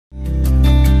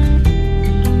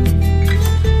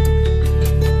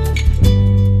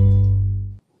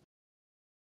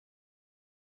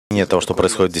исправление того, что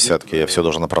происходит в десятке, я все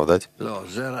должен оправдать?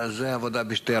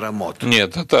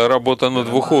 Нет, это работа на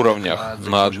двух уровнях.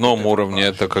 На одном уровне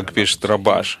это, как пишет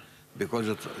Рабаш,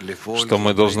 что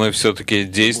мы должны все-таки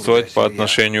действовать по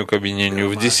отношению к объединению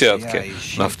в десятке.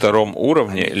 На втором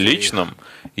уровне, личном,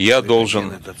 я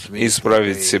должен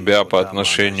исправить себя по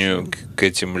отношению к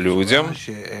этим людям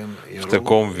в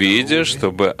таком виде,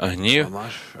 чтобы они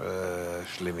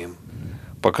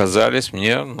показались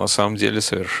мне на самом деле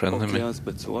совершенными.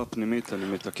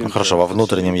 Хорошо, во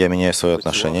внутреннем я меняю свое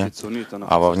отношение,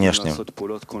 а во внешнем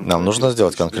нам нужно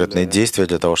сделать конкретные действия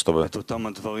для того, чтобы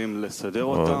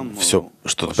все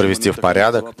что-то привести в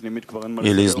порядок,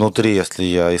 или изнутри, если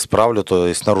я исправлю, то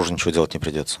и снаружи ничего делать не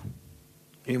придется.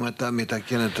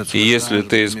 И если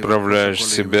ты исправляешь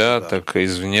себя, так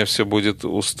извне все будет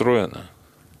устроено.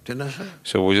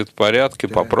 Все будет в порядке,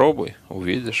 попробуй,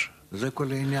 увидишь.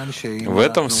 В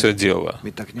этом все дело,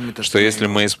 что если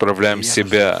мы исправляем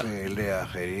себя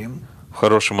в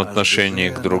хорошем отношении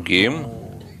к другим,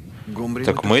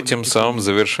 так мы тем самым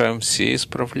завершаем все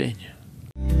исправления.